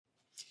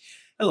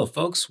Hello,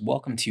 folks.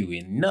 Welcome to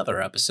another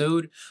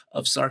episode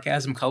of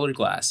Sarcasm Colored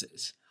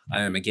Glasses.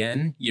 I am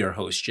again your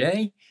host,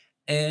 Jay,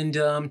 and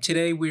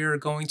today we are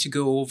going to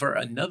go over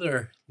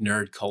another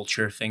nerd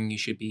culture thing you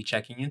should be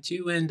checking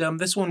into. And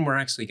this one, we're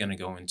actually going to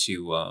go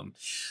into,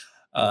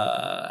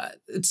 I'd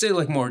say,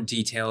 like more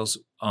details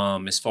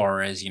as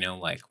far as,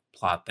 like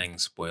plot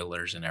things,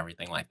 spoilers, and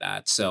everything like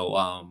that.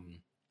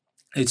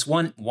 It's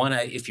one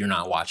if you're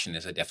not watching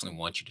this, I definitely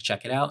want you to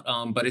check it out.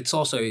 But it's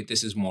also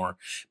this is more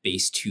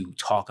based to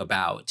talk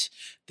about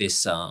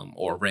this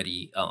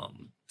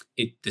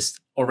this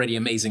already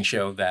amazing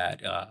show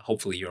that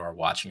hopefully you are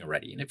watching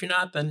already. And if you're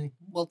not, then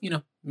well,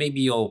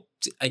 maybe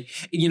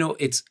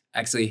it's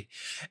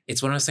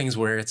one of those things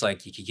where it's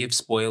like you could give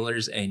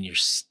spoilers and you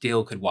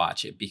still could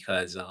watch it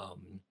because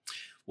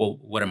well,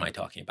 what am I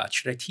talking about?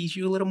 Should I tease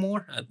you a little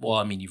more? Well,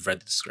 I mean, you've read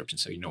the description,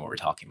 so you know what we're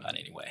talking about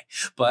anyway.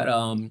 But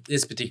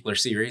this particular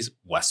series,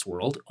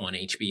 Westworld on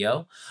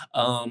HBO,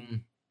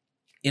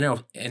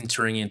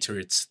 entering into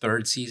its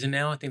third season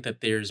now. I think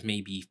that there's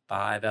maybe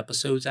 5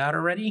 episodes out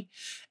already,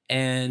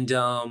 and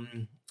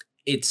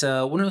it's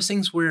one of those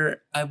things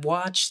where I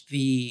watch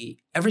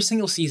every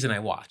single season I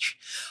watch.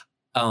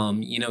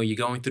 You're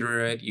going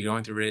through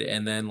it,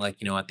 and then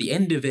at the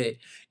end of it,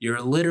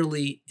 you're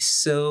literally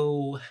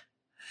so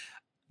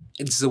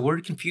it's the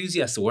word confused.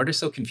 Yes, the word is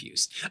so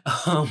confused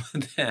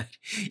that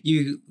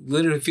you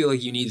literally feel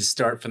like you need to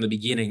start from the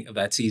beginning of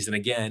that season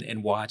again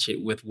and watch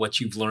it with what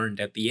you've learned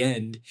at the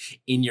end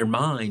in your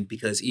mind.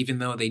 Because even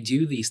though they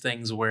do these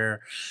things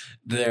where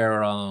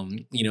they're,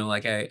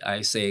 like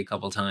I say a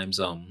couple times,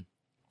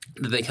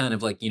 they kind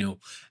of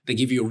they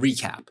give you a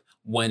recap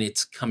when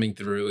it's coming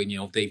through, and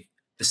the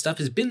stuff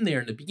has been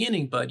there in the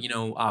beginning, but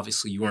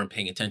obviously you weren't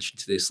paying attention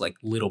to this like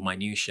little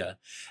minutia.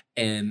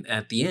 And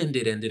at the end,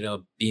 it ended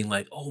up being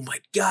like, oh my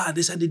God,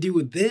 this had to do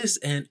with this.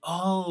 And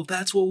oh,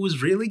 that's what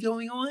was really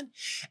going on.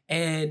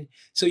 And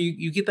so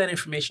you get that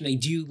information. They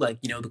do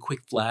the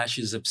quick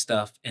flashes of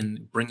stuff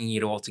and bringing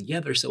it all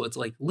together. So it's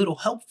like little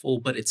helpful,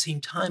 but at the same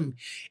time,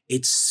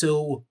 it's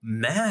so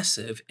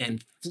massive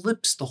and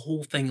flips the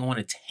whole thing on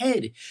its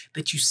head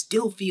that you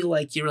still feel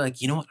like you're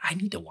like, you know what, I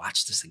need to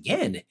watch this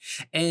again.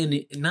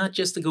 And not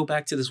just to go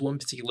back to this one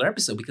particular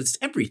episode because it's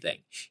everything,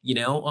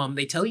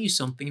 they tell you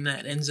something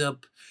that ends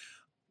up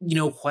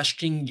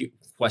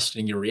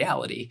questioning your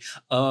reality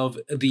of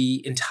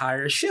the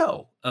entire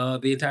show,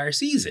 the entire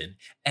season.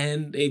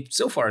 And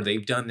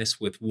they've done this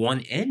with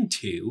 1 and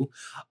 2.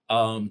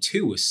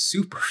 2 was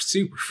super,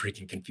 super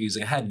freaking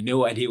confusing. I had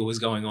no idea what was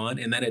going on.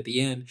 And then at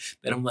the end,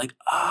 then I'm like,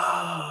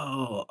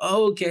 oh,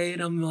 okay.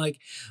 And I'm like,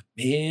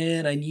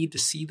 man, I need to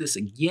see this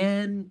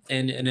again.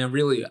 And I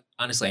really,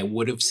 honestly, I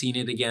would have seen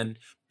it again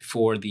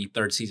before the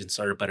third season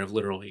started, but by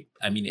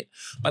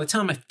the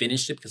time I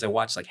finished it, because I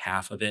watched like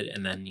half of it,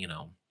 and then,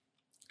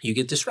 you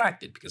get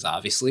distracted because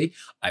obviously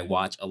I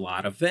watch a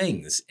lot of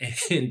things.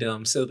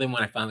 And so then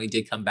when I finally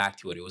did come back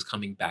to it, it was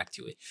coming back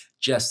to it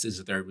just as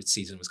the third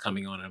season was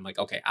coming on. And I'm like,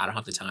 okay, I don't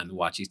have the time to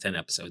watch these 10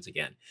 episodes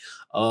again.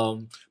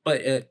 And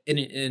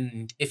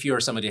if you're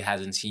somebody who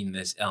hasn't seen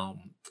this,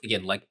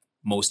 again, like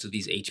most of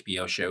these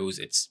HBO shows,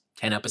 it's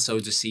 10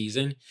 episodes a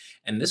season.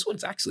 And this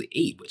one's actually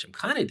 8, which I'm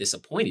kind of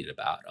disappointed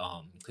about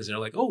because they're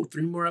like, oh,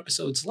 3 more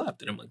episodes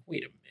left. And I'm like,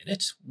 wait a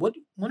minute, what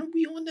are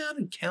we on now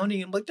and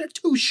counting? I'm like, they're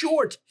too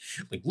short.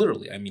 Like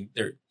literally, I mean,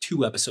 they're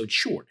 2 episodes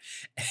short.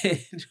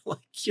 And like,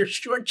 you're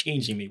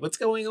shortchanging me. What's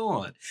going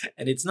on?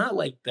 And it's not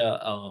like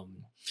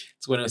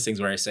it's one of those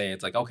things where I say,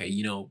 it's like, okay,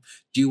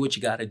 do what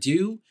you got to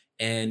do.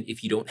 And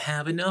if you don't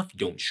have enough,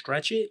 don't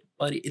stretch it.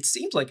 But it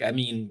seems like,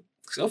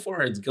 so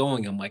far it's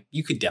going, I'm like,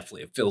 you could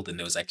definitely have filled in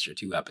those extra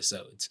 2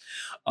 episodes.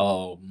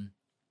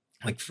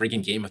 Like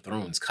freaking Game of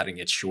Thrones cutting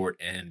it short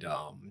and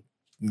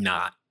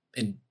not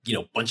and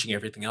bunching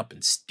everything up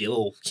and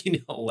still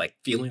like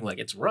feeling like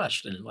it's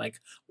rushed, and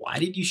like, why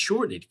did you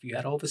short it if you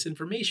had all this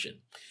information?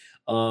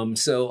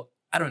 So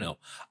I don't know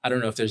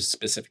if there's a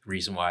specific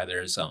reason why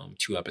there's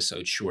 2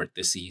 episodes short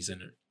this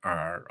season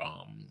or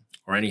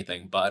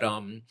anything, but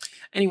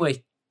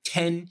anyway,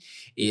 10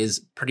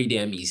 is pretty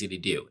damn easy to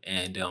do.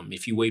 And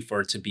if you wait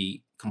for it to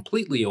be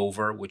completely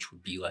over, which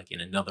would be like in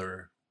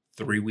another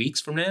 3 weeks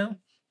from now,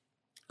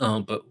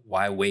 but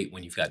why wait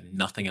when you've got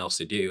nothing else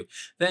to do?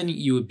 Then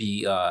you would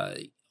be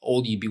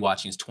all you'd be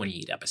watching is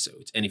 28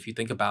 episodes. And if you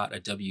think about a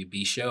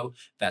WB show,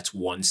 that's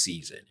 1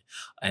 season.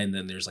 And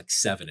then there's like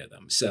 7 of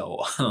them.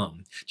 So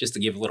just to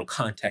give a little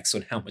context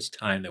on how much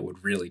time that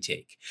would really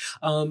take.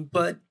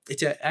 But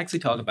to actually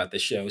talk about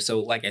this show, so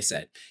like I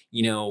said,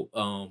 you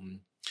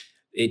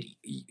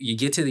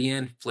get to the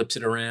end, flips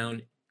it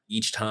around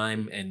each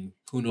time, and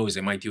who knows,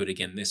 they might do it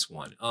again this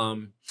one.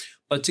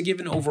 But to give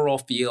an overall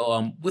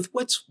feel, with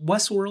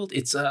Westworld,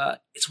 it's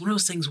one of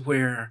those things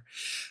where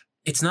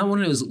it's not one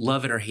of those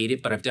love it or hate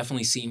it, but I've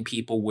definitely seen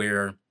people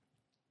where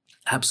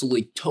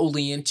absolutely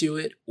totally into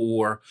it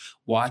or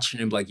watching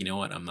and be like, you know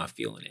what, I'm not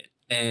feeling it.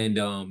 And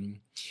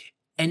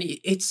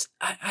it's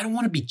I don't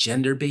want to be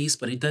gender based,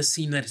 but it does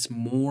seem that it's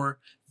more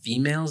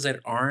females that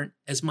aren't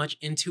as much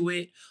into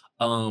it,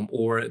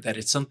 or that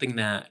it's something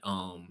that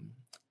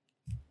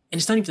and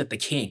it's not even that they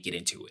can't get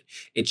into it.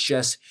 It's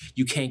just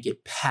you can't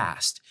get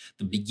past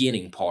the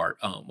beginning part.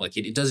 Like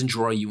it doesn't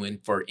draw you in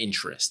for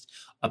interest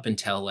up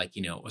until like,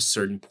 a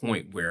certain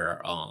point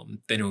where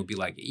then it would be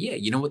like, yeah,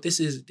 you know what, this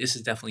is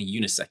definitely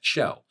a unisex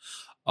show.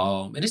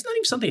 And it's not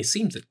even something it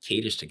seems that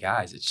caters to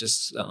guys. It's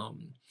just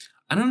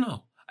I don't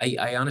know.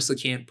 I honestly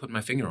can't put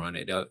my finger on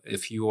it.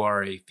 If you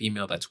are a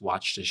female that's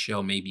watched the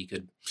show, maybe you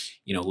could,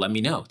 let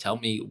me know. Tell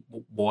me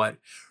what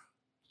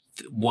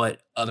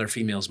other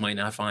females might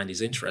not find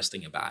is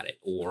interesting about it,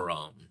 or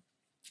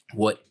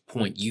what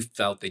point you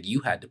felt that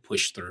you had to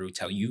push through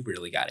till you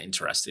really got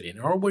interested in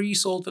it, or were you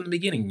sold from the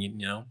beginning,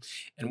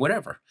 and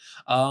whatever.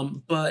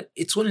 But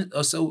it's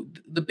so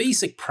the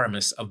basic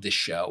premise of this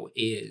show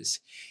is,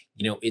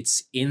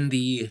 it's in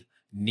the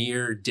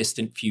near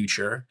distant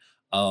future.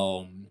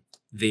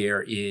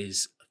 There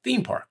is a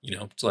theme park,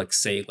 to like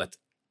say, let's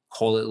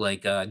call it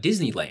like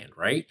Disneyland,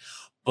 right?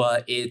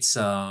 But it's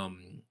the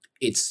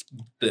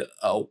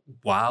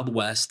Wild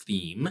West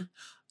theme,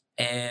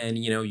 and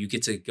you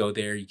get to go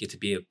there, you get to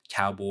be a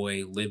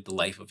cowboy, live the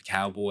life of a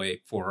cowboy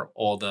for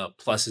all the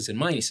pluses and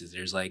minuses.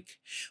 There's like,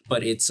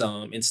 but it's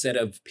instead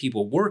of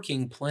people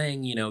working,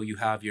 playing, you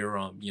have your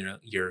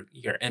your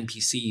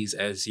NPCs,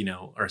 as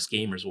us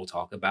gamers will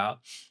talk about.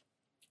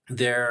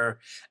 They're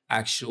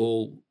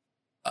actual,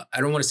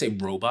 I don't want to say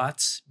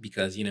robots,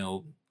 because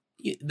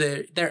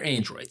they're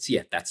androids.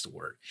 Yeah, that's the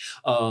word.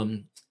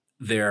 um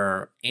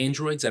they're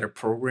androids that are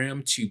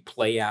programmed to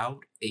play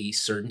out a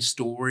certain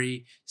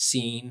story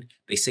scene.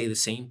 They say the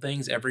same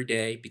things every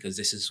day because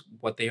this is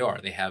what they are.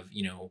 They have,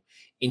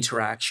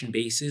 interaction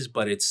bases,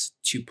 but it's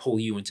to pull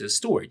you into the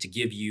story, to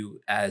give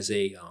you as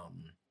a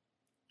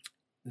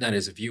not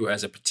as a viewer,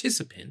 as a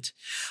participant,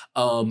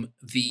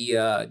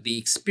 the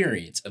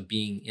experience of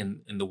being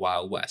in the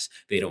Wild West.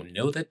 They don't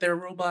know that they're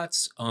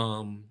robots,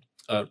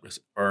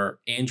 or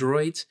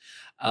androids,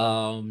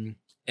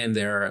 and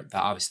they're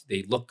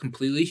obviously they look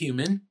completely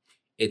human.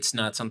 It's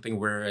not something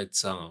where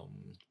it's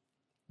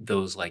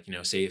those, like,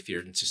 say if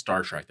you're into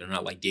Star Trek, they're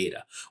not like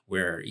Data,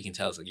 where you can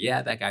tell it's like,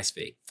 yeah, that guy's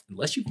fake.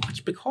 Unless you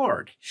watch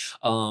Picard,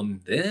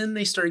 then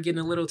they start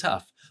getting a little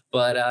tough.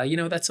 But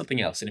that's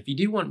something else. And if you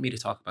do want me to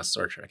talk about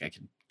Star Trek, I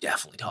can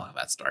definitely talk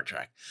about Star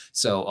Trek.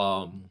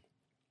 So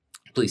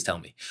please tell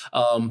me.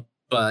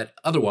 But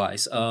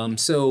otherwise,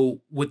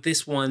 so with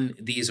this one,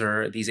 these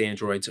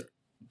androids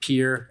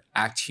appear,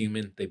 act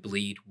human, they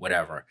bleed,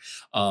 whatever.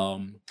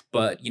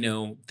 But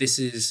this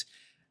is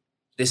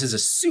a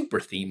super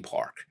theme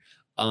park,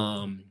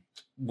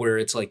 where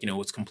it's like,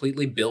 it's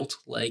completely built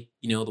like,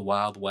 the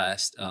Wild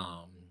West.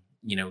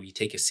 You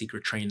take a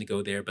secret train to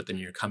go there, but then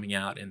you're coming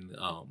out in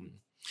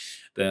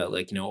the,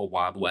 like, a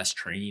Wild West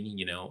train,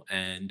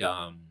 and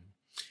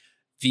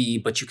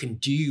but you can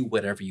do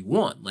whatever you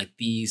want. Like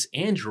these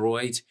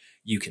androids,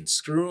 you can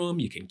screw them,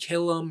 you can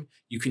kill them,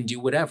 you can do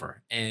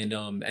whatever. And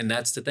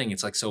that's the thing.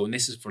 It's like, so, and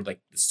this is for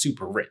like the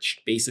super rich,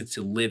 basically,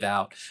 to live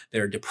out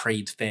their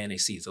depraved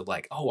fantasies of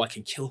like, oh, I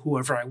can kill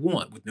whoever I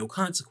want with no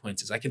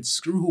consequences. I can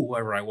screw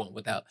whoever I want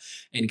without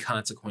any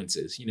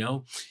consequences.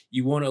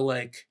 You want to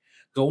like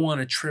go on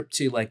a trip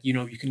to, like,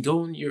 you can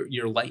go on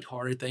your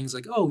lighthearted things,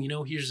 like, oh,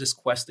 here's this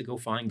quest to go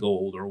find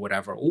gold or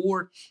whatever.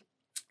 Or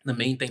the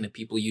main thing that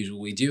people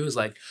usually do is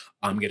like,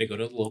 I'm going to go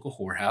to the local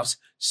whorehouse,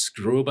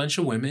 screw a bunch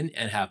of women,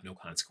 and have no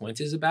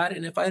consequences about it.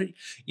 And if I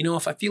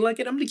feel like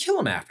it, I'm going to kill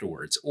them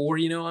afterwards. Or,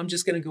 I'm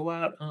just going to go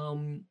out,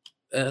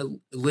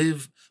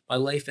 live my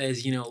life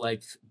as,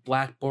 like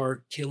Black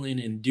Bart, killing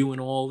and doing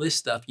all this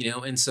stuff,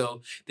 And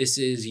so this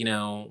is,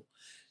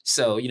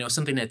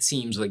 something that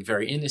seems like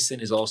very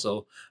innocent is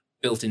also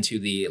built into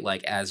the,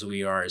 like, as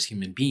we are as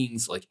human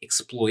beings, like,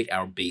 exploit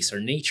our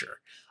baser nature.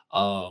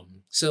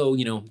 So,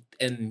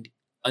 and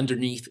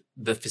underneath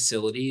the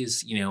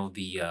facilities,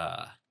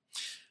 the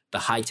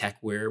high tech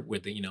where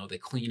the, they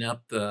clean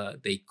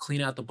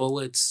out the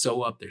bullets,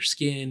 sew up their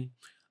skin,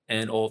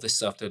 and all this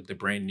stuff that they're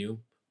brand new,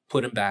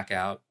 put them back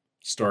out,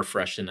 start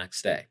fresh the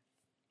next day.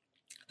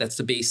 That's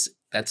the base.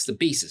 That's the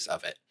basis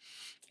of it.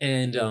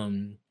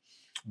 And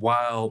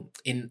while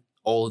in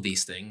all of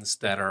these things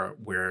that are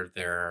where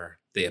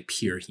they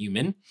appear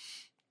human,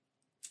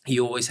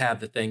 you always have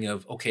the thing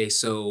of, okay,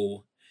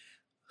 so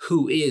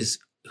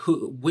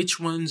which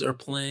ones are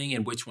playing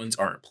and which ones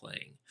aren't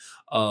playing.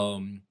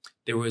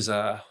 There was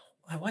I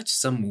watched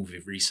some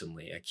movie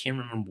recently. I can't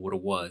remember what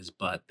it was,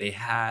 but they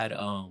had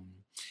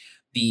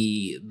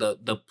the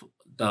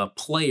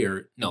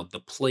player, no, the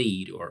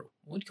played, or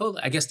what do you call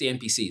it? I guess the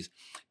NPCs.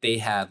 They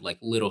had like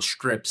little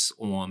strips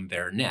on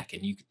their neck,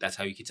 and that's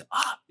how you could tell.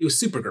 It was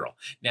Supergirl.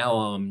 Now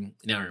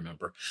I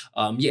remember.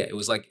 Yeah, it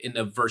was like in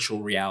the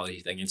virtual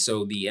reality thing, and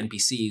so the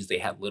NPCs, they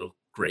had little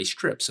gray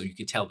strips, so you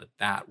could tell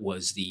that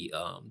was the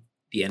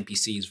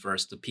NPCs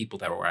versus the people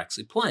that were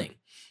actually playing.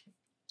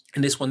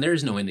 And this one, there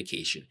is no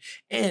indication.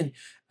 And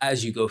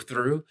as you go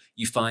through,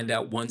 you find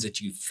out ones that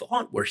you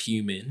thought were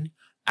human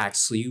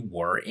actually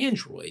were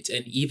androids,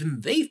 and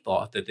even they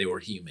thought that they were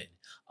human.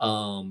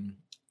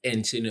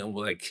 And to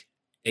like,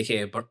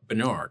 aka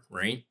Bernard,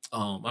 right?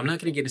 I'm not going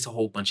to get into a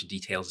whole bunch of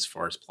details as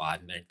far as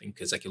plot and everything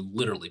because I could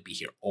literally be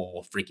here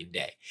all freaking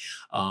day.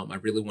 I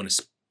really want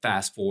to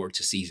fast forward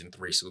to season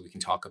three so that we can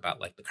talk about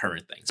like the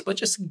current things, but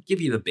just to give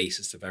you the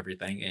basis of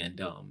everything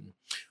and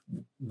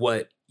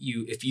what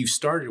you, if you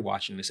started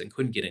watching this and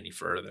couldn't get any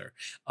further,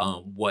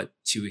 what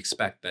to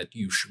expect that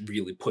you should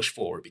really push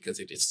forward because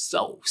it is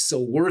so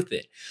worth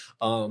it.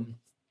 Um,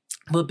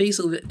 but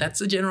basically, that's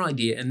the general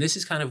idea, and this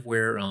is kind of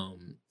where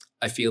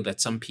I feel that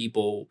some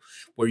people,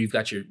 where you've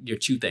got your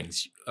two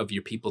things of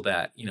your people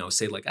that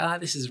say like,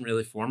 this isn't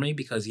really for me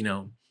because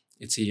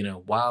it's a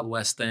Wild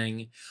West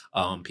thing.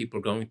 People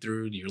are going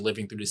through, you're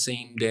living through the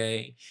same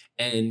day,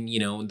 and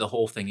the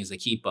whole thing is they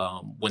keep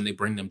when they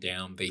bring them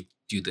down, they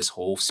do this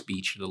whole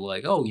speech. They're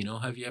like, oh,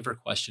 have you ever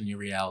questioned your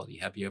reality?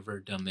 Have you ever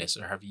done this,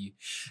 or have you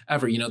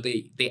ever?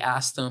 They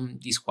ask them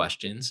these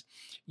questions,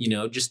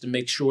 just to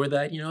make sure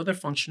that, they're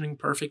functioning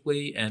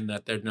perfectly and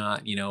that they're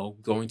not,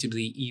 going to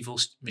be evil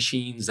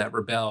machines that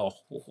rebel.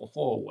 Ho, ho,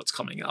 ho, what's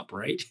coming up,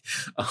 right?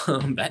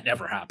 That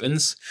never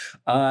happens.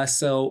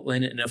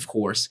 And of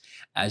course,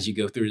 as you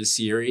go through the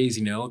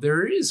series,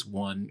 there is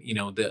one,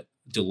 the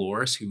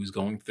Dolores who was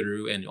going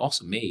through, and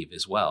also Maeve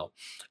as well.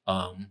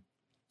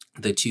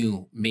 The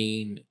two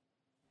main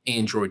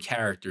android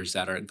characters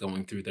that are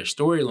going through their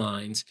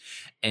storylines,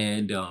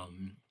 and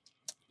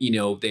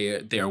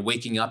they're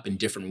waking up in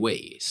different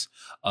ways.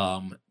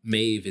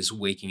 Maeve is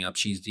waking up.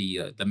 She's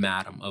the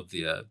madam of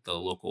the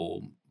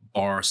local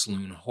bar,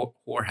 saloon,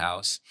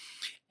 whorehouse,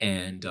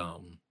 and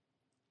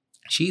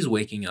she's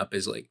waking up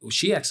as like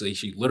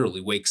she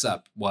literally wakes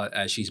up while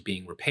as she's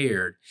being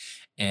repaired,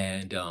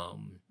 and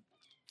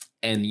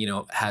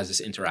has this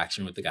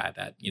interaction with the guy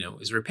that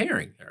is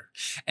repairing her,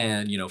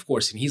 and of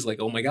course, and he's like,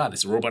 oh my god,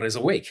 this robot is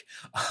awake.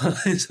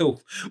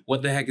 So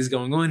what the heck is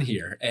going on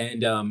here?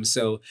 And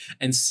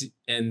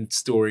and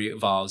story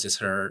evolves as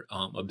her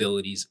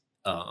abilities,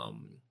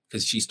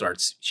 because she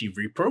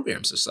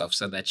reprograms herself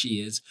so that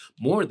she is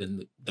more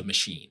than the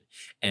machine,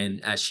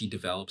 and as she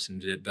develops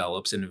and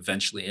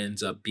eventually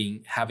ends up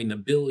having the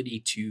ability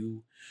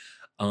to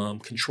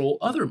control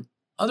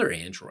other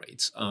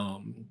androids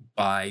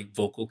by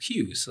vocal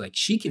cues. Like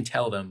she can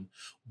tell them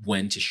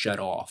when to shut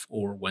off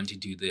or when to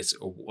do this,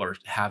 or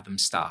have them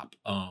stop.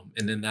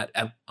 And then that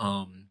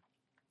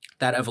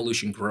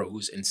evolution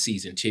grows in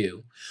season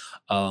two,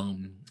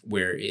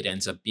 where it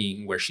ends up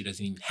being where she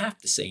doesn't even have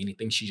to say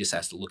anything. She just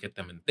has to look at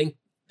them and think,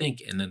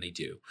 and then they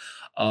do.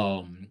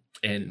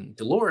 And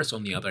Dolores,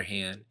 on the other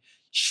hand,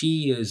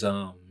 she is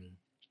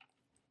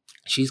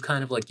she's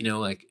kind of like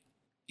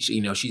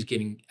she's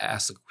getting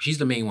asked. She's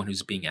the main one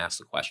who's being asked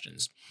the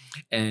questions,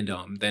 and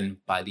then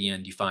by the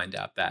end, you find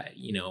out that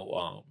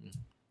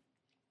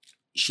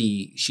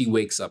she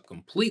wakes up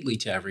completely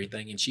to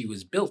everything, and she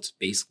was built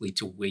basically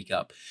to wake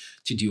up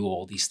to do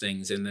all these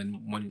things. And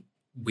then when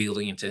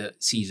wheeling into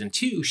season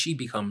two, she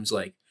becomes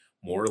like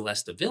more or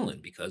less the villain,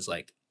 because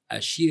like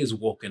as she has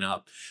woken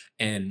up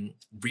and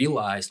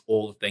realized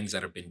all the things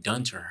that have been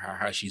done to her,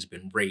 how she's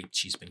been raped,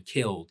 she's been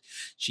killed,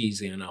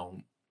 she's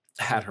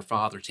had her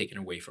father taken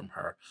away from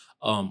her,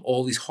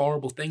 all these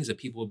horrible things that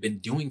people have been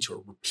doing to her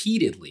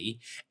repeatedly,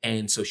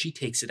 and so she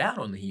takes it out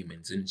on the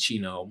humans, and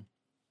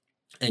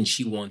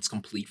she wants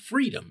complete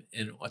freedom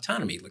and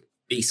autonomy, like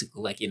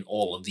basically like in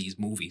all of these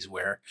movies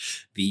where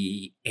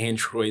the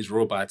androids,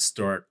 robots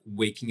start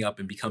waking up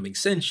and becoming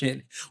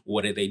sentient.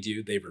 What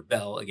do? They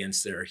rebel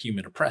against their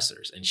human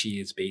oppressors, and she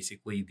is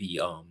basically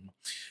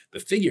the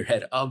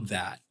figurehead of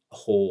that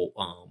whole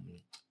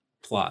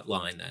plot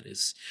line that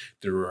is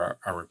through our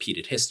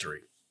repeated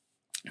history.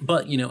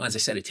 But as I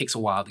said, it takes a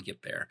while to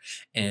get there,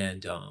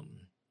 and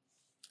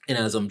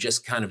as I'm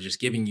just kind of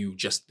just giving you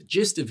just the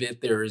gist of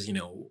it, there's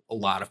a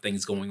lot of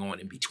things going on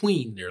in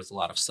between. There's a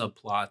lot of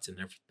subplots and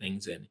different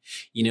things, and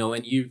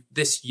and you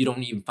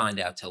don't even find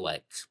out till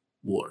like,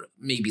 or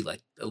maybe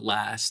like the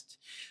last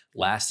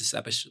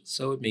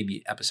episode,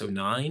 maybe episode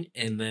 9,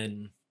 and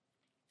then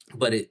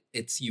but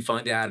it's you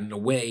find out in a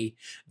way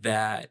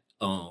that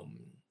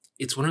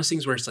it's one of those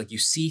things where it's like you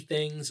see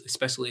things,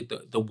 especially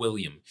the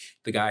William,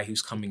 the guy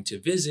who's coming to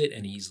visit,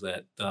 and he's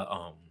the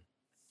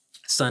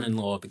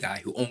son-in-law of the guy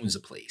who owns the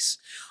place.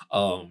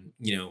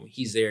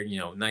 He's there,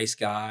 nice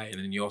guy,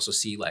 and then you also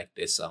see like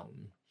this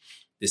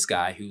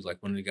guy who's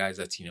like one of the guys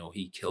that's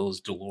he kills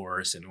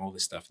Dolores and all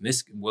this stuff. And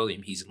this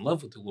William, he's in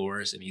love with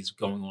Dolores and he's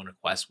going on a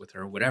quest with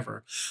her,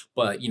 whatever.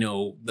 But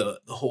the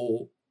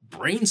whole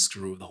brain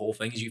screw of the whole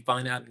thing is you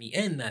find out in the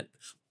end that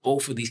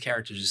both of these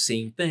characters are the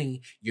same thing.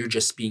 You're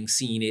just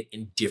seeing it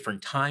in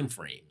different time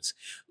frames.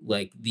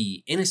 Like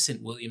the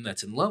innocent William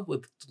that's in love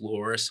with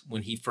Dolores,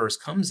 when he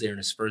first comes there in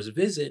his first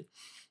visit,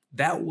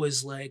 that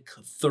was like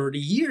 30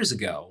 years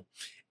ago.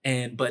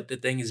 But the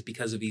thing is,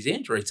 because of these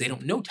androids, they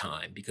don't know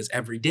time, because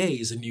every day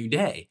is a new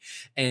day.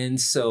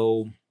 And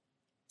so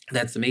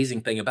That's the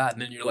amazing thing about it,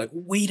 and then you're like,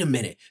 "Wait a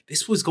minute,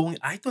 this was going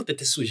I thought that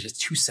this was just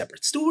 2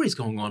 separate stories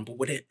going on, but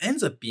what it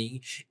ends up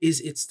being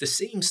is it's the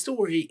same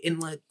story in,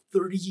 like,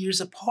 30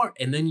 years apart,"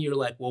 and then you're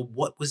like, "Well,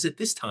 what was it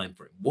this time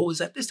frame? What was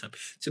that this time?"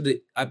 So,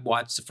 I've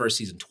watched the 1st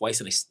season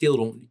twice, and I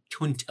still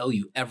couldn't tell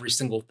you every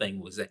single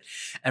thing was that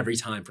every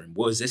time frame.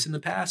 Was this in the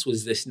past?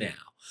 Was this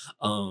now?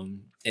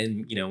 And,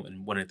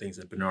 and one of the things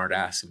that Bernard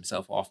asks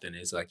himself often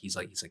is, like,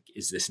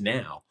 "Is this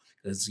now?"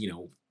 Because,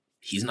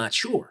 he's not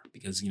sure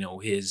because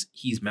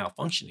he's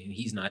malfunctioning.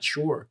 He's not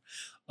sure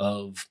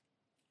of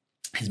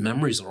his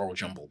memories are all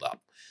jumbled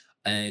up.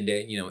 And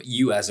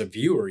you as a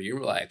viewer,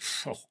 you're like,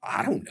 oh,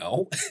 I don't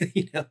know.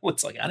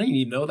 It's like I don't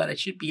even know that I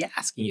should be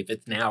asking if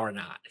it's now or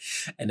not.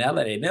 And now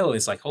that I know,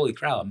 it's like, holy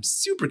crap, I'm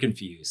super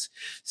confused.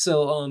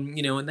 So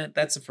and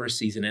that's the 1st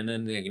season. And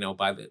then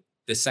by the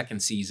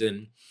 2nd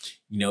season,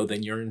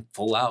 then you're in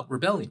full out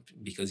rebellion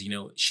because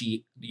you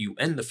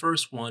end the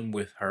 1st one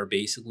with her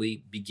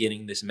basically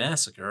beginning this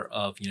massacre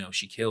of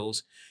she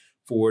kills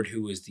Ford,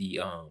 who is the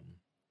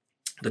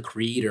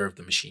creator of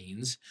the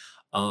machines.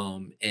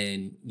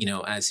 And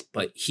as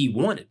but he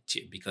wanted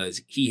to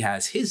because he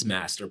has his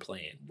master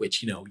plan,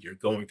 which you're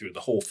going through the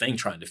whole thing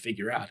trying to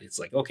figure out. It's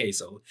like, okay,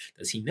 so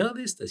does he know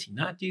this? Does he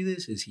not do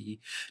this? Is he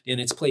and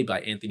it's played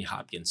by Anthony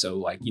Hopkins. So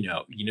like,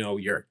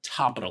 you're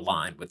top of the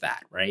line with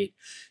that, right?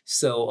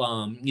 So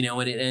and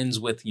it ends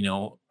with,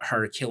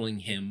 her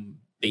killing him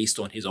based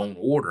on his own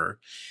order.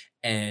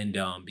 And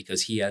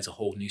because he has a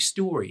whole new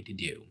story to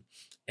do.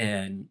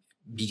 And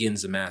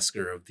begins the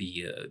massacre of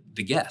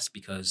the guests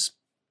because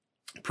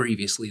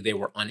previously they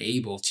were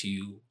unable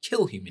to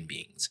kill human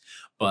beings,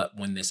 but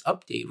when this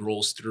update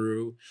rolls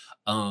through,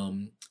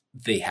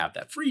 they have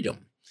that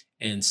freedom.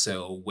 And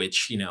so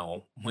which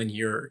when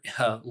you're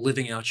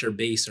living out your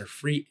baser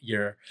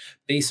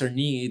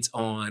needs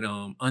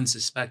on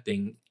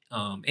unsuspecting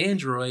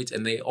androids,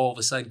 and they all of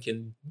a sudden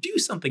can do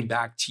something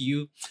back to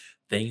you,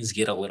 things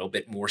get a little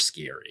bit more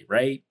scary,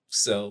 right?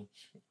 So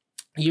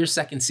your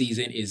 2nd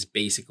season is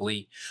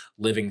basically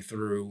living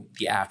through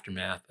the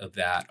aftermath of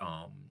that,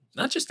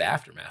 not just the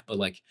aftermath, but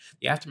like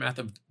the aftermath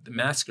of the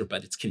massacre,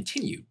 but it's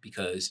continued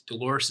because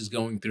Dolores is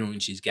going through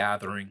and she's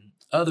gathering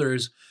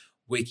others,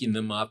 waking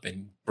them up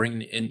and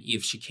bringing in.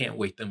 If she can't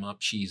wake them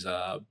up, she's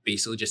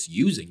basically just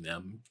using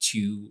them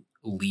to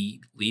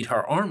lead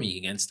her army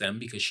against them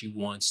because she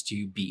wants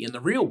to be in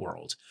the real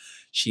world.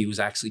 She was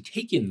actually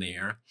taken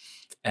there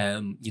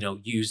and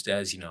used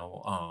as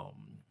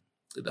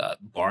the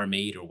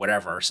barmaid or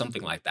whatever, or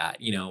something like that,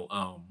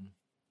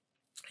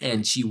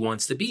 and she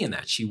wants to be in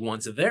that. She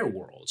wants their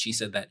world. She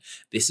said that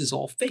this is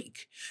all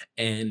fake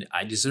and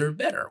I deserve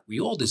better. We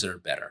all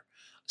deserve better.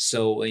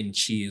 So, and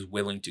she is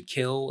willing to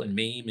kill and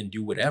maim and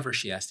do whatever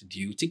she has to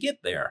do to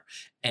get there.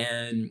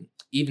 And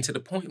even to the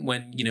point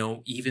when,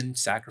 even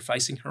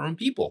sacrificing her own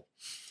people.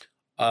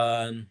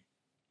 Um,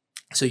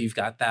 so you've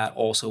got that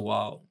also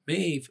while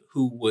Maeve,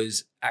 who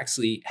was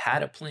actually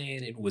had a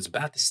plan and was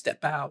about to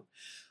step out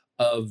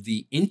of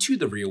the into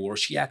the real world.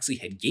 She actually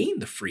had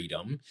gained the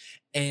freedom,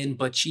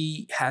 but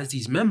she has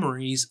these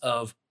memories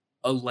of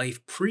a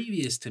life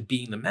previous to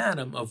being the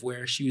madam, of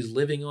where she was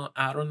living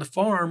out on the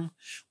farm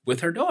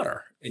with her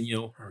daughter. And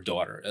her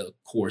daughter of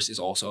course is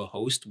also a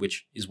host,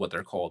 which is what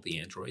they're called, the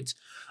androids.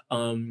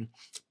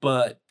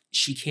 But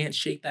she can't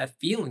shake that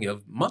feeling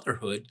of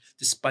motherhood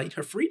despite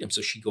her freedom.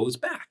 So she goes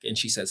back and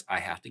she says,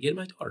 I have to get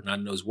my daughter. Not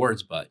in those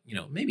words, but,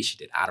 maybe she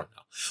did. I don't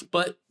know.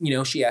 But,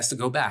 she has to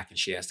go back and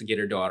she has to get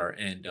her daughter.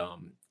 And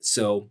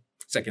so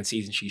 2nd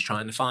season, she's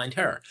trying to find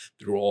her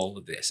through all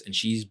of this. And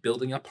she's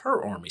building up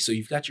her army. So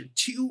you've got your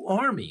 2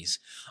 armies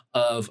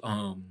of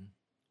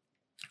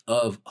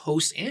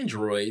host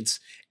androids,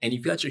 and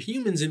you've got your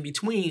humans in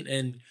between.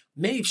 And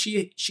Maeve,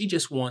 she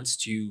just wants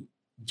to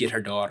get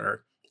her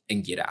daughter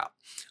and get out.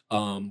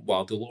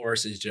 While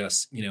Dolores is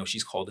just,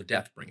 she's called the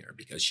Deathbringer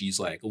because she's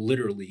like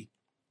literally,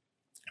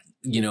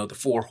 the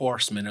 4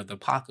 horsemen of the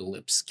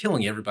apocalypse,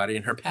 killing everybody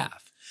in her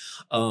path.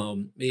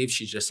 Maybe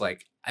she's just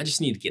like, I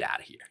just need to get out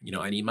of here.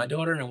 I need my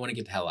daughter and I want to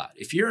get the hell out.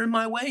 If you're in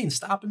my way and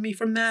stopping me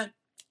from that,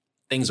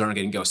 things aren't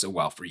going to go so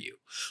well for you.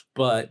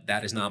 But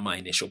that is not my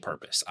initial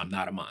purpose. I'm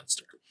not a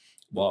monster.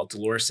 Well,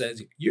 Dolores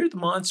says, you're the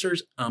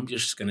monsters. I'm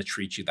just going to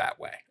treat you that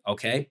way.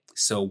 Okay.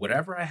 So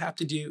whatever I have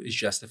to do is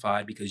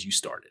justified because you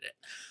started it.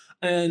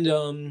 And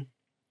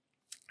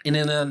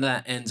then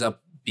that ends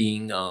up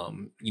being,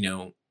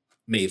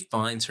 Maeve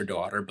finds her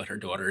daughter, but her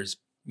daughter's,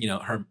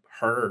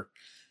 her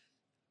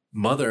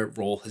mother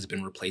role has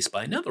been replaced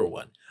by another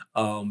one,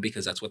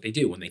 because that's what they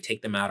do when they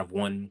take them out of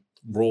one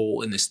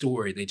role in the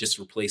story. They just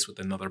replace with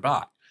another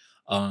bot.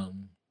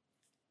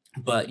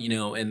 But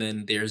and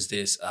then there's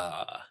this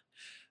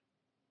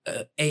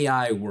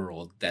AI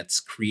world that's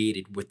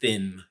created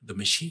within the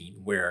machine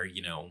where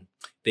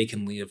they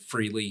can live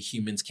freely,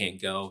 humans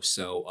can't go.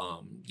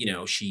 So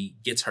she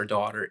gets her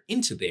daughter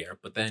into there,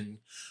 but then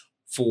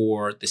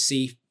for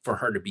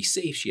her to be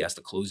safe, she has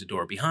to close the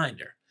door behind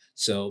her.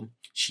 So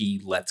she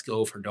lets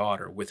go of her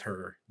daughter with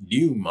her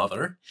new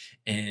mother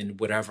and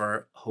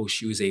whatever host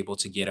she was able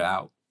to get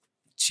out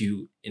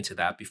to into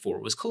that before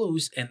it was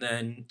closed, and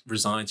then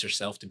resigns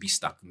herself to be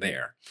stuck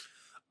there.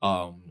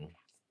 Um,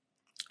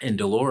 and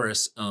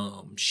Dolores,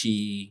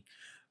 she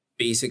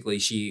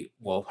basically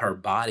well, her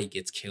body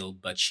gets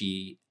killed, but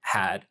she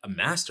had a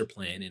master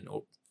plan, and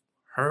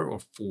her or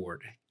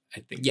Ford,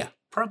 I think, yeah,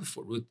 probably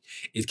Ford.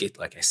 It gets,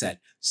 like I said,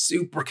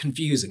 super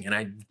confusing, and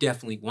I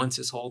definitely, once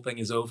this whole thing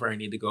is over, I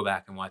need to go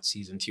back and watch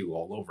season two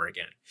all over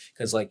again,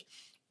 because like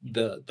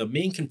the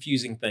main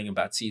confusing thing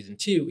about season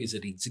two is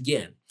that it's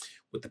again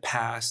with the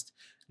past,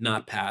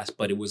 not past,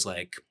 but it was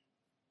like,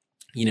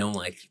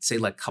 like say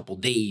like a couple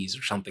days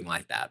or something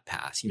like that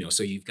pass,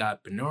 so you've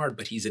got Bernard,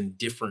 but he's in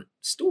different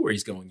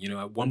stories going,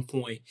 at one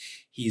point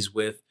he's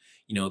with,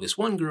 this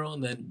one girl,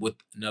 and then with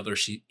another,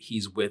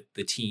 he's with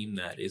the team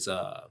that is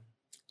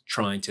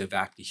trying to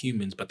evac the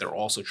humans, but they're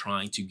also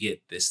trying to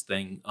get this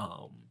thing,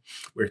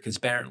 where, because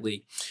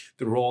apparently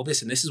through all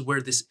this, and this is where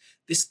this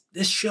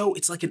show,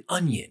 it's like an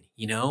onion,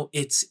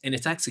 it's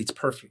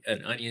perfect.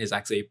 An onion is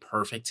actually a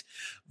perfect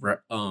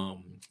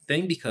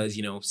thing, because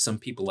some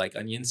people like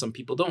onions, some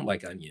people don't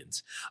like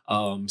onions.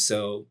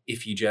 So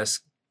if you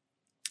just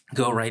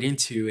go right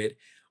into it,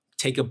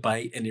 take a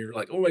bite, and you're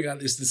like, oh my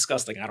God, this is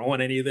disgusting, I don't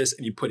want any of this,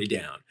 and you put it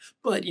down.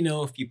 But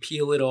if you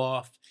peel it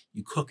off,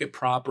 you cook it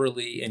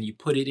properly, and you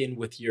put it in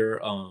with your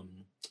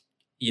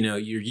you're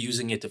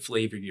using it to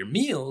flavor your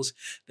meals,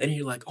 then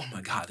you're like, oh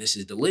my God, this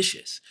is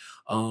delicious.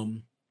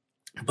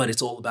 But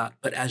it's all about,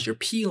 but as you're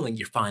peeling,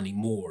 you're finding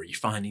more.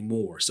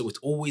 So it's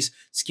always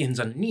skins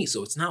underneath.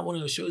 So it's not one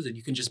of those shows that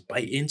you can just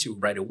bite into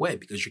right away,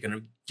 because you're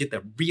going to get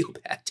that real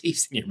bad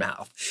taste in your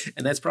mouth.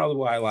 And that's probably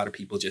why a lot of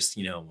people just,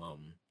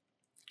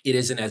 it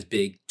isn't as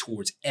big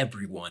towards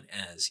everyone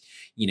as,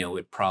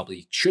 it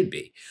probably should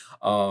be.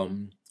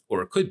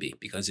 Or it could be,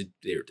 because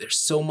there's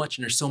so much,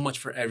 and there's so much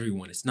for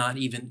everyone. This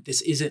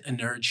isn't a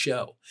nerd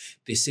show.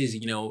 This is,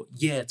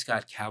 yeah, it's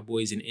got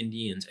cowboys and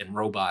Indians and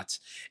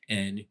robots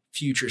and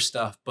future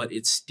stuff, but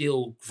it's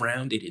still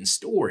grounded in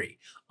story.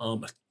 A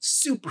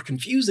super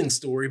confusing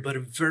story, but a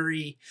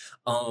very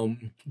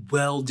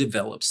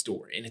well-developed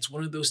story. And it's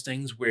one of those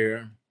things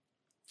where,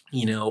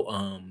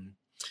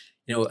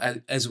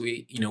 as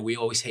we, we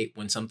always hate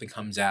when something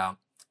comes out,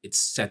 it's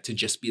set to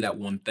just be that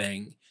one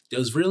thing,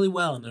 does really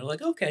well, and they're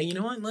like, okay, you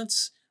know what,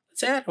 let's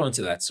add on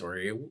to that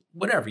story,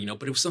 whatever,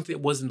 but it was something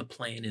that wasn't the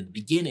plan in the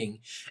beginning.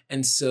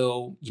 And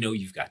so,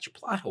 you've got your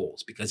plot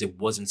holes, because it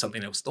wasn't something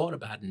that was thought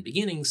about in the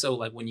beginning. So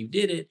like when you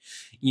did it,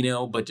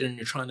 but then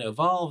you're trying to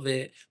evolve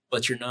it,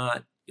 but you're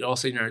not, all of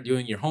a sudden you're not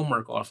doing your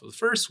homework off of the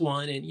first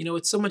one. And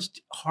it's so much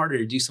harder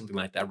to do something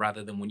like that,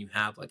 rather than when you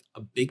have like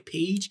a big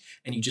page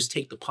and you just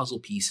take the puzzle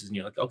pieces and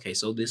you're like, okay,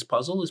 so this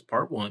puzzle is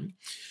part one,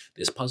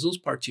 this puzzle is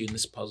part two, and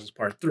this puzzle is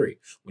part three.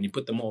 When you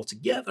put them all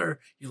together,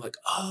 you're like,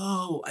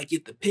 oh, I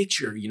get the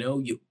picture,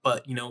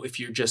 but if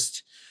you're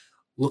just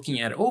looking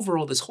at it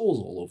overall, there's holes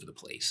all over the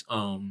place.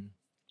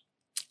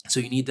 So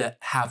you need to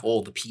have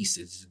all the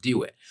pieces to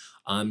do it.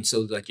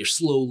 So like you're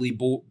slowly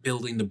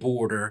building the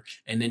border,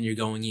 and then you're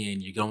going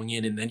in,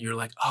 and then you're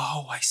like,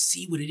 oh, I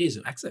see what it is.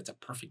 And actually, that's a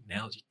perfect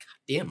analogy. God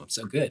damn, I'm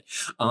so good.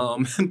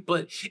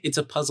 But it's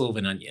a puzzle of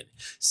an onion.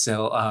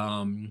 So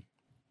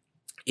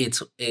you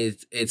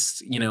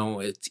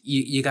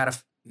gotta,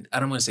 I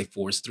don't want to say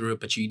force through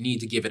it, but you need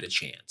to give it a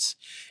chance,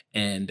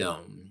 and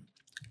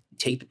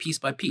take the piece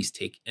by piece,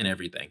 and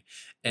everything.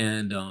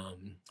 And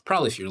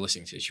probably if you're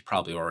listening to this, you've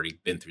probably already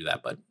been through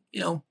that, but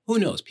who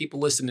knows?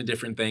 People listen to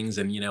different things,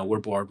 and we're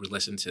bored. We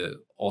listen to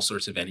all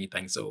sorts of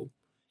anything, so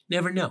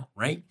never know,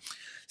 right?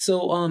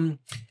 So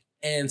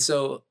and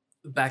so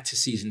back to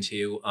season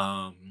two.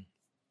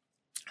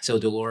 So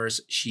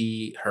Dolores,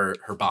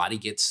 her body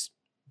gets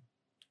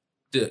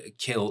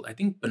killed. I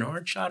think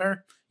Bernard shot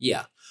her.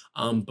 Yeah.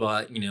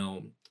 But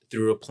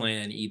through a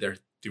plan, either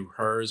through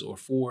hers or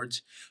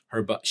Ford's,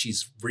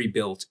 she's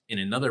rebuilt in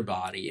another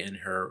body, and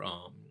her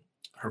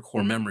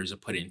core memories are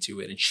put into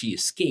it, and she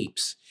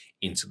escapes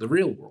into the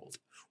real world,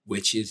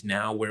 which is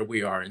now where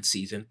we are in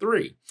season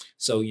three.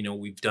 So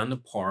we've done the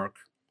park,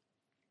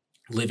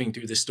 living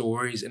through the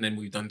stories, and then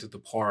we've done to the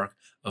park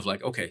of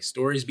like, okay,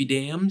 stories be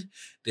damned.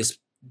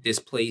 This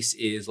place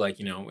is like,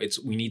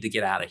 we need to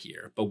get out of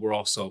here, but we're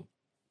also,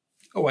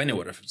 oh, I know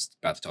what I was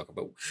about to talk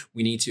about.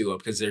 We need to,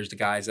 because there's the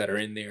guys that are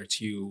in there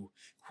to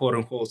quote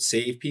unquote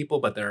save people,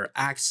 but they're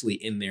actually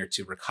in there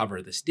to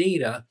recover this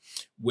data,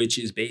 which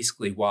is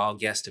basically, while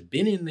guests have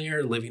been in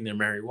there living their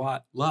merry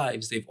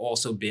lives, they've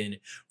also been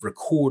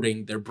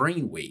recording their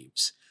brain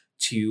waves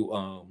to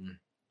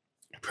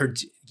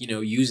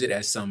use it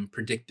as some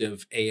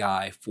predictive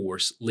AI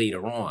force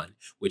later on,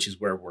 which is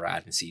where we're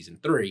at in season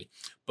three.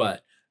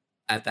 But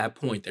at that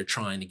point, they're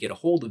trying to get a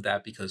hold of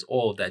that, because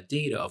all of that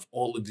data of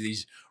all of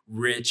these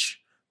rich,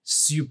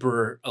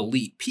 super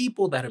elite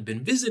people that have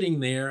been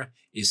visiting there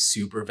is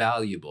super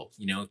valuable.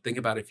 Think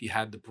about if you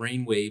had the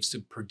brain waves to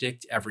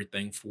predict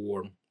everything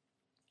for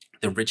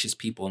the richest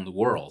people in the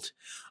world.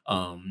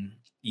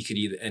 You could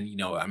either,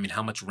 and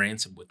how much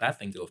ransom would that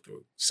thing go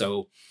through?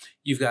 So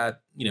you've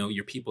got,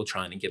 your people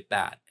trying to get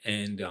that.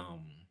 And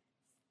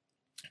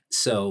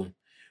so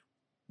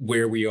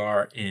where we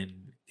are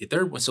in the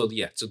third one, so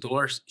yeah, so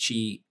Dolores,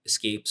 she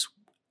escapes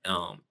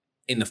um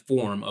in the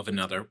form of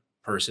another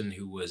person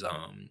who was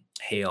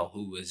Hale,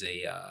 who was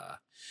a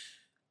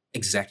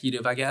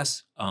executive, I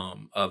guess,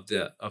 of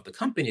the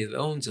company that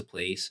owns the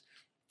place,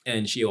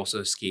 and she also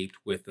escaped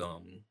with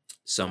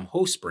some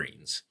host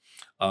brains,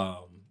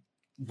 um,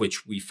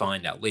 which we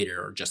find out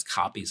later are just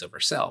copies of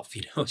herself.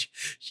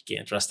 She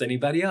can't trust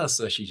anybody else,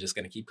 so she's just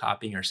going to keep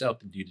copying herself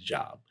to do the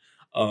job.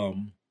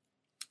 Um,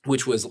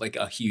 which was like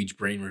a huge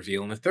brain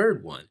reveal in the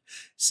third one.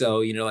 So,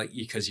 like,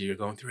 because you're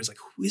going through, it's like,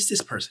 who is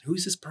this person? Who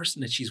is this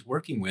person that she's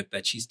working with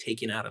that she's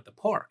taken out of the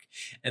park?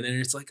 And then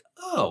it's like,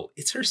 oh,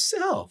 it's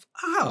herself.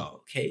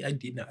 Oh, okay. I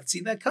did not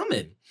see that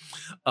coming.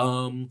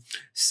 Um,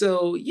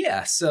 so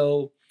yeah,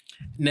 so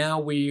now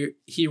we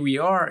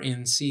are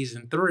in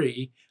season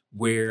three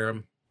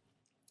where,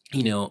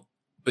 you know,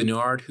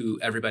 Bernard, who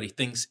everybody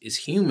thinks is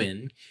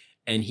human,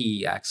 and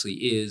he actually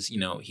is,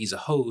 he's a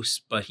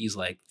host, but he's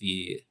like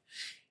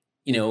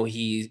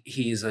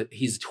he's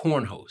a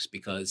torn host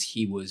because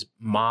he was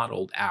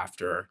modeled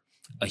after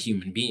a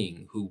human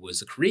being who was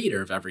the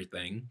creator of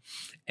everything,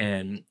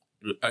 and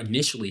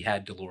initially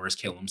had Dolores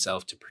kill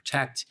himself to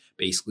protect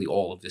basically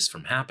all of this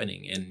from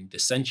happening and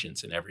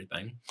dissensions and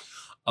everything.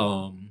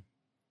 Um,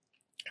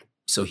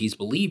 so he's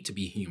believed to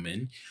be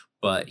human,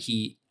 but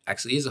he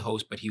actually is a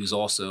host, but he was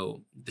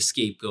also the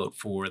scapegoat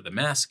for the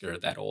massacre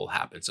that all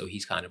happened. So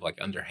he's kind of like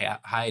under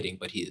hiding,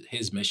 but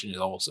his mission is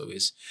also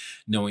is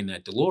knowing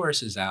that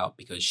Dolores is out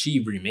because she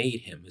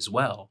remade him as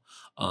well,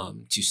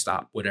 to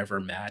stop whatever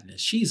madness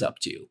she's up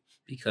to,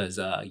 because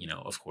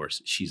of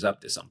course she's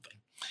up to something.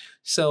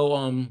 So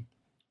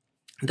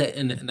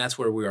and that's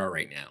where we are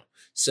right now.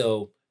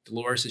 So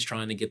Dolores is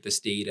trying to get this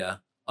data,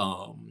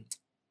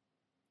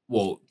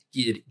 well,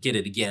 get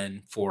it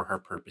again for her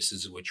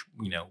purposes, which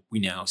we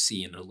now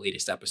see in the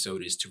latest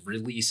episode is to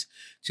release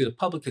to the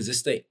public,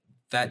 because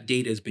that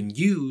data has been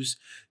used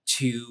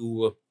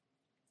to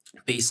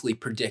basically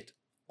predict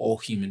all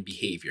human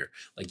behavior.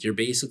 Like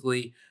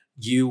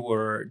you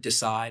were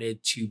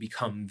decided to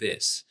become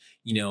this.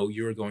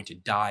 You're going to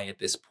die at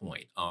this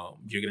point.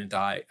 You're going to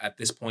die at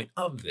this point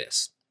of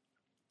this.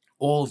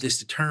 All of this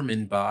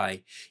determined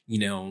by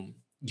your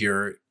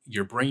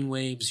brain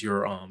waves,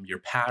 your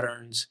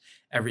patterns,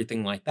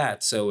 everything like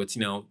that. So it's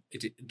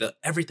the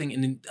everything,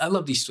 and I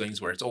love these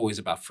things where it's always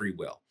about free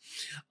will.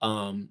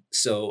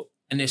 So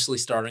initially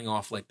starting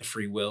off like the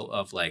free will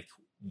of like,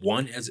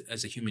 one,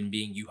 as a human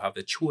being, you have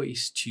the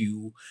choice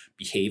to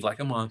behave like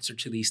a monster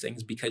to these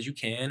things because you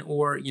can,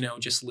 or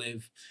just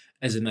live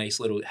as a nice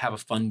little, have a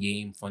fun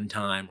game, fun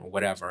time, or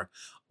whatever.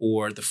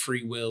 Or the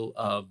free will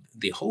of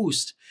the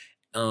host,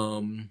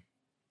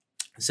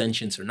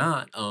 sentience or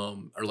not,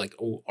 or like,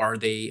 oh, are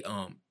they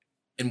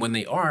and when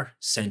they are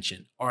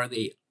sentient, are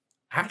they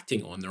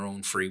acting on their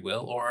own free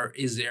will, or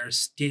is there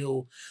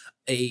still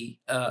a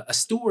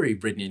story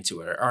written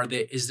into it? Or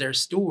is there a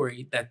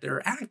story that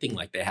they're acting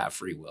like they have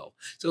free will?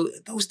 So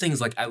those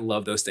things, like, I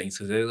love those things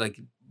because they like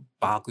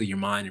boggle your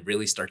mind and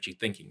really start you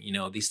thinking.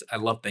 These, I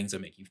love things that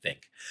make you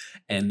think,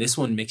 and this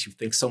one makes you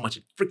think so much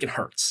it freaking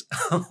hurts.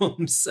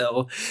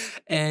 So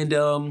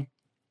and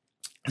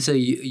so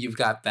you've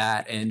got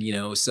that, and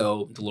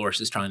so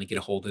Dolores is trying to get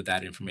a hold of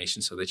that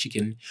information so that she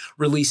can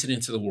release it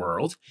into the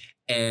world,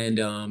 and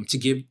to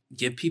give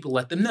people,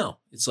 let them know.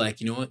 It's like,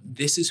 what,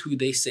 this is who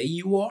they say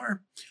you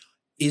are.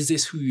 Is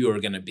this who you're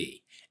gonna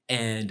be?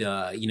 And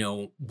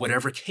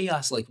whatever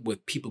chaos, like,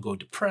 with people go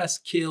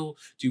depressed, kill,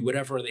 do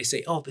whatever they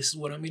say. Oh, this is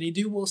what I'm gonna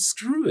do. Well,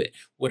 screw it,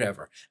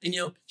 whatever. And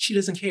she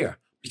doesn't care,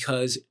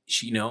 because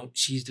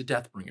she's the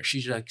death bringer.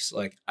 She's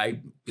like,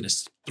 I'm gonna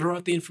throw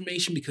out the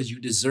information because you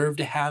deserve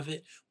to have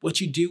it.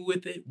 What you do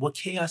with it, what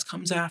chaos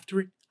comes after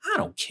it, I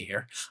don't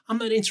care. I'm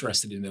not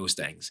interested in those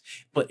things.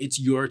 But it's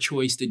your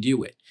choice to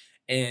do it.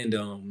 And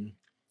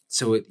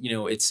so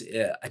it's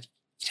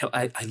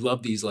I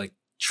love these like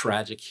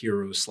tragic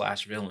heroes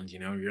slash villains.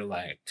 You're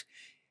like,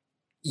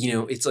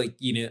 it's like,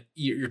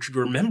 you're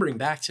remembering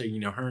back to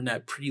her in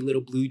that pretty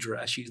little blue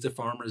dress. She's the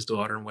farmer's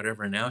daughter and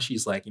whatever. And now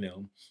she's like,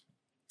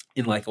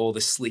 in like all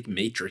this sleek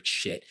matrix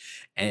shit,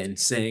 and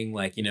saying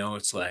like,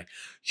 it's like,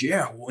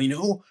 yeah,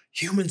 well,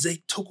 humans,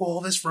 they took all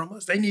this from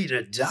us. They need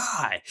to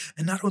die.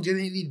 And not only do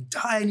they need to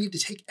die, I need to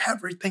take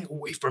everything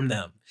away from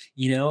them,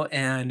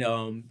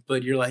 and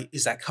but you're like,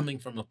 is that coming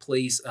from a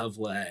place of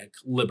like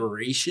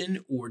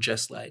liberation, or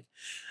just like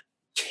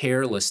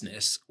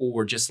carelessness,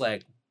 or just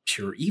like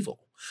pure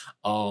evil?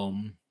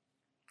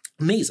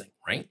 Amazing,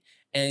 right?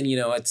 And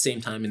at the same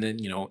time, and then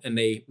and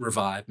they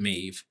revive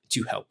Maeve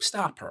to help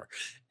stop her.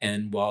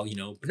 And while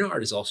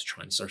Bernard is also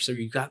trying to start, so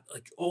you've got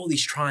like all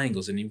these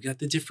triangles, and you've got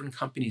the different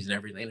companies and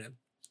everything. And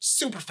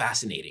super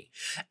fascinating.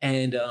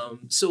 And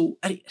so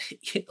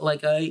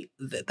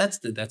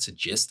that's a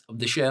gist of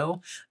the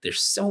show.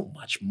 There's so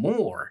much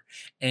more,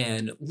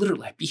 and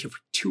literally I'd be here for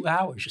 2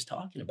 hours just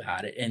talking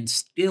about it, and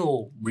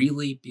still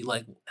really be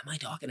like, am I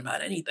talking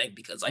about anything?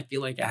 Because I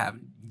feel like I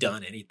haven't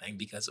done anything,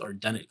 or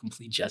done it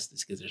complete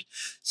justice, because there's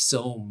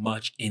so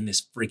much in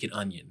this freaking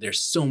onion. There's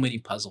so many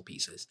puzzle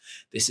pieces.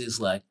 This is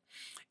like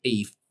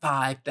a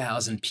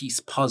 5,000 piece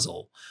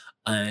puzzle,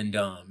 And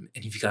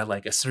if you got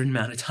like a certain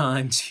amount of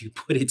time to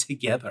put it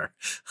together,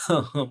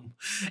 um,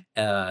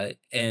 uh,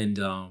 and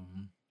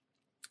um,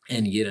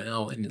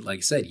 and like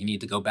I said, you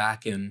need to go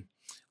back and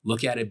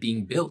look at it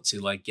being built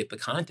to like get the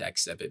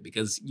context of it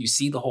because you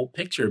see the whole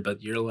picture,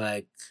 but you're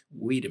like,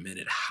 wait a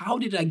minute, how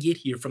did I get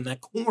here from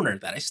that corner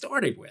that I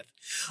started with?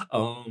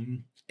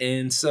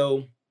 And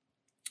so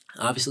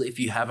obviously, if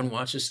you haven't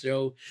watched the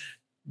show,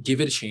 give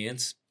it a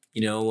chance,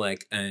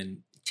 like,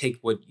 and take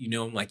what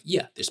like,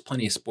 yeah, there's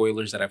plenty of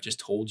spoilers that I've just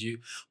told you,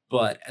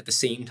 but at the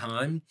same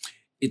time,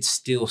 it's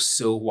still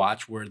so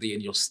watch worthy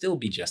and you'll still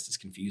be just as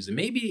confused. And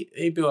maybe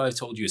what I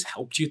told you has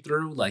helped you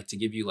through, like to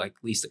give you like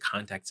at least the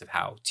context of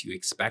how to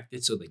expect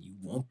it so that you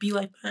won't be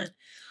like that.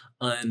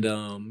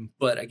 And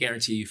but I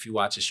guarantee you if you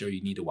watch the show,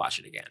 you need to watch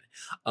it again.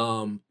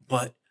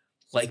 But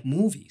like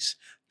movies,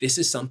 this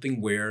is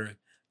something where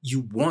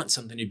you want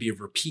something to be a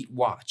repeat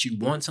watch. You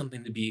want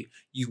something to be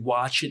you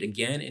watch it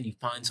again and you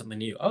find something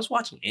new. I was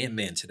watching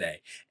Ant-Man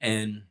today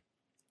and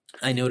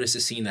I noticed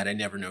a scene that I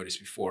never noticed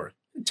before.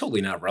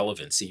 Totally not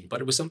relevant scene,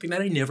 but it was something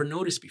that I never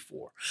noticed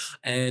before.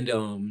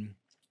 And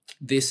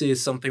this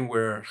is something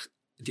where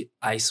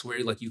I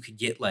swear like you could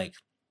get like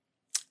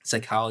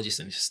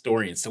psychologists and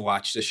historians to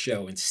watch the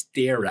show and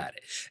stare at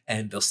it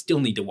and they'll still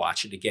need to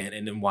watch it again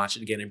and then watch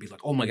it again and be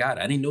like, oh my god,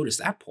 I didn't notice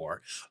that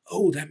part.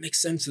 Oh, that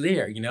makes sense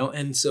there,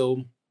 and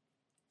so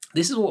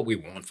this is what we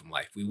want from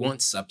life. We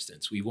want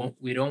substance. We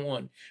don't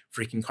want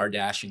freaking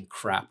Kardashian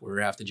crap where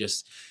we have to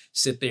just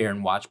sit there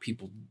and watch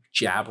people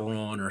jabber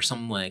on or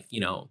some like,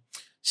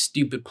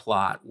 stupid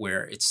plot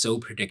where it's so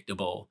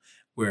predictable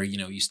where,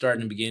 you start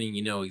in the beginning,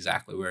 you know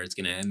exactly where it's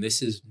going to end.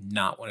 This is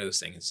not one of those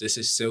things. This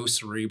is so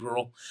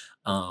cerebral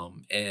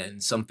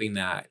and something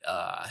that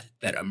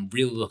I'm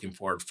really looking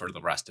forward for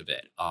the rest of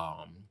it.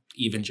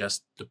 Even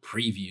just the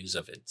previews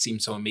of it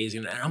seems so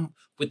amazing. And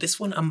with this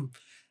one,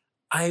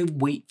 I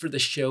wait for the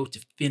show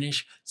to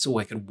finish so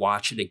I can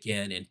watch it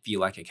again and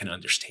feel like I can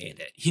understand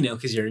it,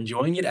 because you're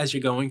enjoying it as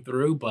you're going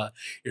through, but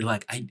you're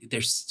like,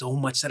 there's so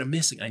much that I'm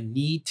missing. I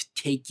need to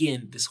take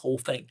in this whole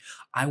thing.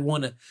 I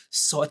want to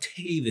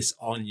saute this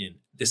onion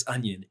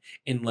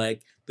in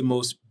like the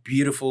most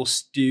beautiful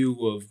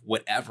stew of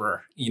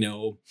whatever,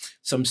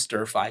 some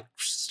stir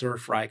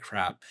fry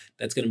crap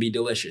that's going to be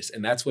delicious.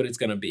 And that's what it's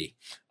going to be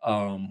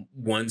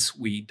once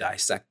we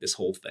dissect this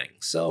whole thing.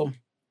 So,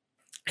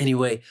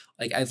 anyway,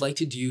 like I'd like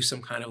to do some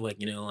kind of like,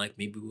 like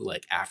maybe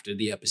like after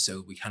the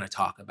episode, we kind of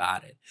talk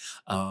about it.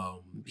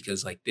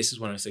 Because like this is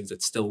one of those things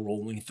that's still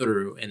rolling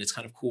through and it's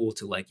kind of cool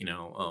to like,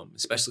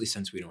 especially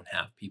since we don't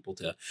have people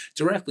to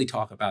directly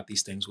talk about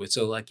these things with.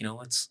 So like,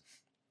 let's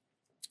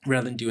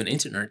rather than do an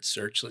internet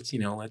search,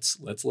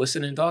 let's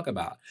listen and talk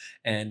about.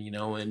 And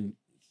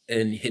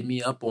and hit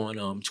me up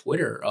on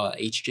Twitter,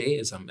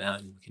 HJism,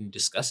 and we can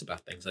discuss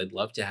about things. I'd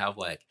love to have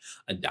like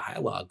a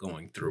dialogue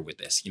going through with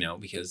this,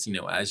 because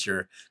as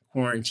you're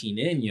quarantined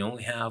in, you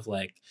only have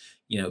like,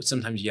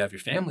 sometimes you have your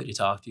family to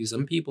talk to.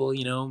 Some people,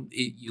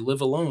 you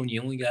live alone.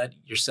 You only got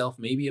yourself,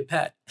 maybe a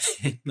pet,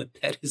 and the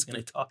pet is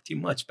going to talk too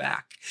much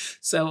back.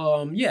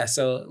 So yeah,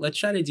 so let's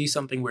try to do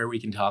something where we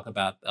can talk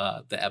about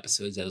the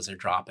episodes as they're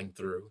dropping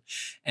through,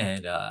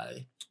 and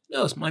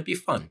no, this might be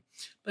fun.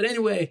 But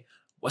anyway.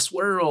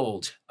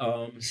 Westworld.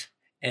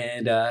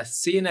 And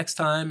see you next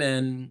time,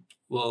 and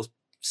we'll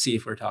see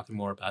if we're talking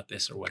more about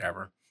this or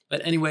whatever.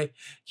 But anyway,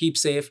 keep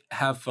safe,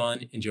 have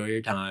fun, enjoy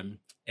your time,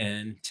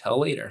 and till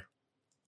later.